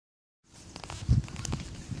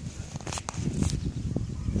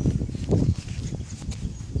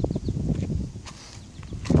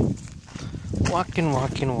Walking,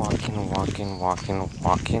 walking, walking, walking, walking,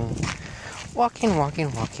 walking. Walking,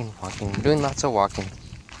 walking, walking, walking. Doing lots of walking.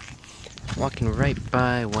 Walking right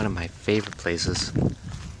by one of my favorite places.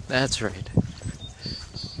 That's right.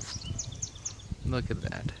 Look at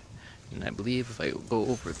that. And I believe if I go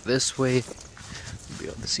over this way, I'll be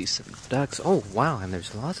able to see some ducks. Oh, wow, and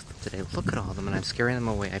there's lots of them today. Look at all of them, and I'm scaring them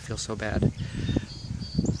away. I feel so bad.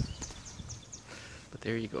 But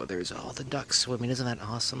there you go. There's all the ducks swimming. Isn't that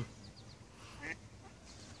awesome?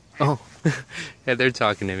 Oh, yeah, they're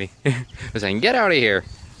talking to me. They're saying, get out of here.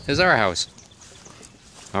 This is our house.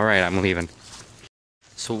 All right, I'm leaving.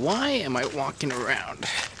 So why am I walking around?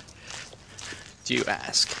 Do you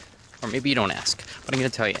ask? Or maybe you don't ask, but I'm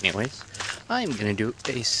going to tell you anyways. I'm going to do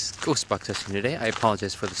a ghost box session today. I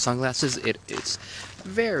apologize for the sunglasses. It is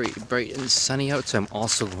very bright and sunny out, so I'm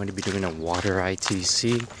also going to be doing a water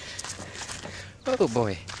ITC. Oh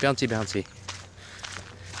boy, bouncy bouncy.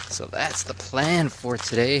 So that's the plan for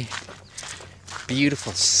today.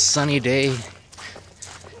 Beautiful sunny day.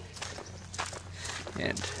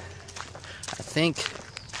 And I think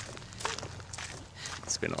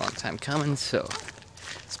it's been a long time coming, so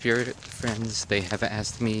spirit friends, they have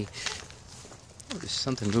asked me, oh, there's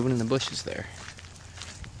something moving in the bushes there. I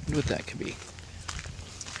wonder what that could be.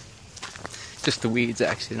 Just the weeds,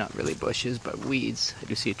 actually, not really bushes, but weeds. I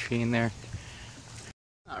do see a tree in there.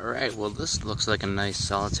 Alright, well this looks like a nice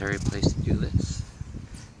solitary place to do this.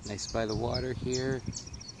 Nice by the water here.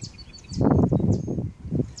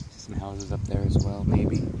 Some houses up there as well,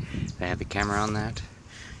 maybe. I have the camera on that.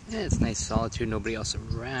 Yeah, it's nice solitude, nobody else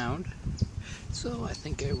around. So I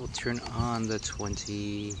think I will turn on the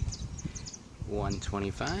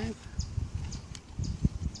 2125.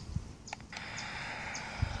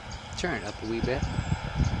 Turn it up a wee bit.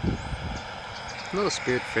 Hello,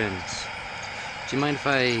 spirit friends. Do you mind if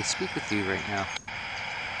I speak with you right now?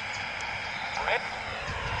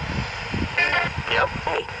 Yep.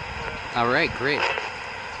 Alright, great.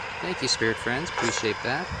 Thank you, spirit friends. Appreciate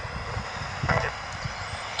that.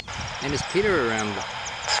 And is Peter around?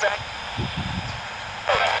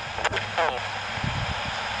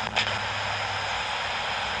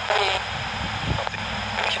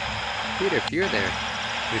 Peter, if you're there,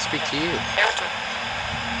 we speak to you.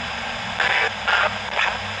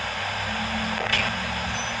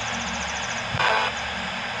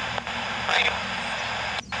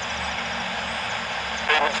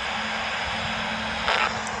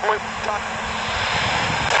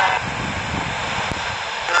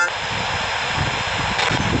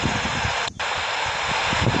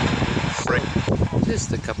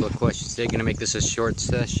 Just a couple of questions today. Going to make this a short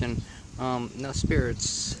session. Now,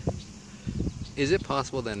 spirits, is it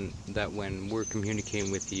possible then that when we're communicating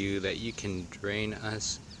with you that you can drain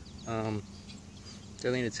us?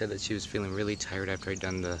 Darlene had said that she was feeling really tired after I'd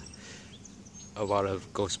done a lot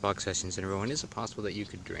of ghost box sessions in a row. And is it possible that you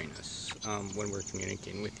could drain us when we're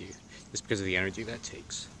communicating with you, just because of the energy that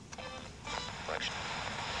takes?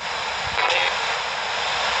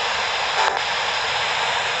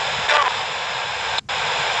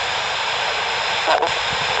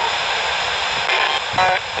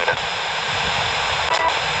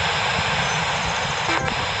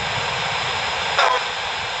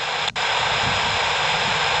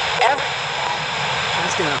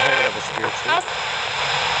 Asking a higher level spiritual.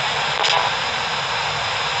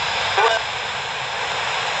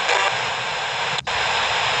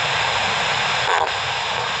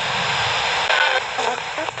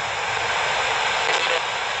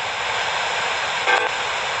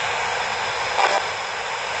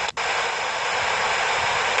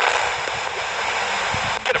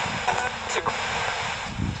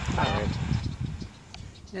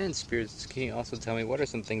 And spirits, can you also tell me what are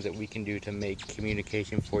some things that we can do to make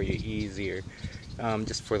communication for you easier,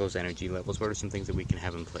 just for those energy levels? What are some things that we can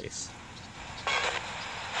have in place?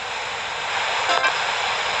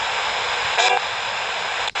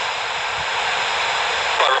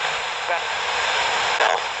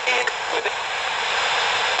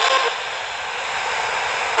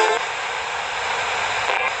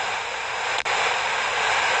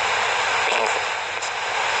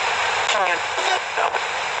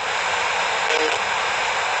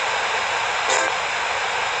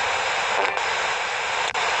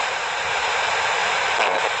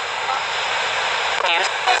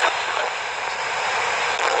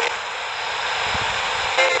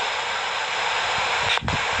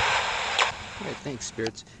 Thanks,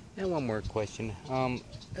 spirits. And one more question.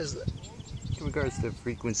 As in regards to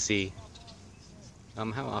frequency,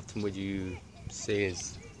 how often would you say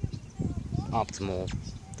is optimal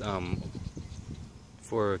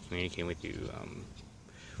for communicating with you?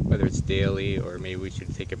 whether it's daily or maybe we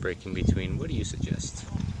should take a break in between. What do you suggest?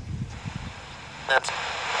 That's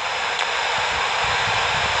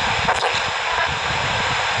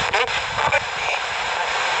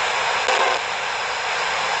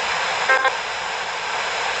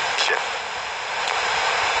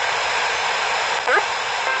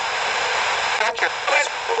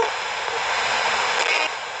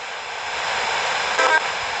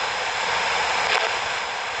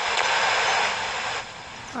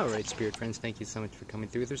Alright, Spirit Friends, thank you so much for coming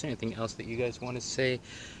through. If there's anything else that you guys want to say,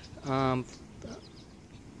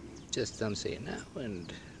 just say it now,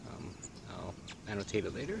 and I'll annotate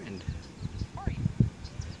it later. And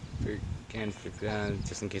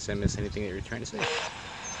just in case I miss anything that you're trying to say.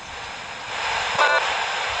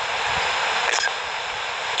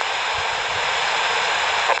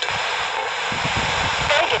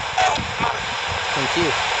 Thank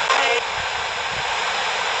you.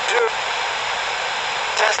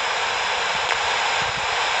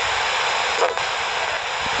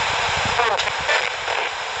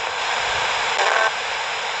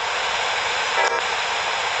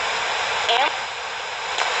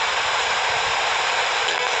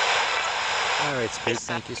 Alright, Spirits,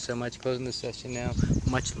 thank you so much. Closing the session now.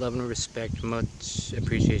 Much love and respect, much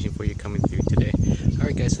appreciation for you coming through today.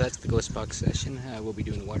 Alright guys, so that's the Ghost Box session. We'll be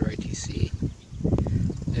doing Water ITC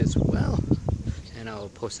as well, and I'll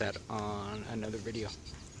post that on another video.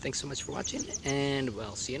 Thanks so much for watching, and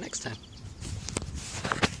we'll see you next time.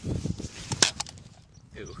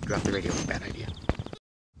 Ooh, drop the radio, bad idea.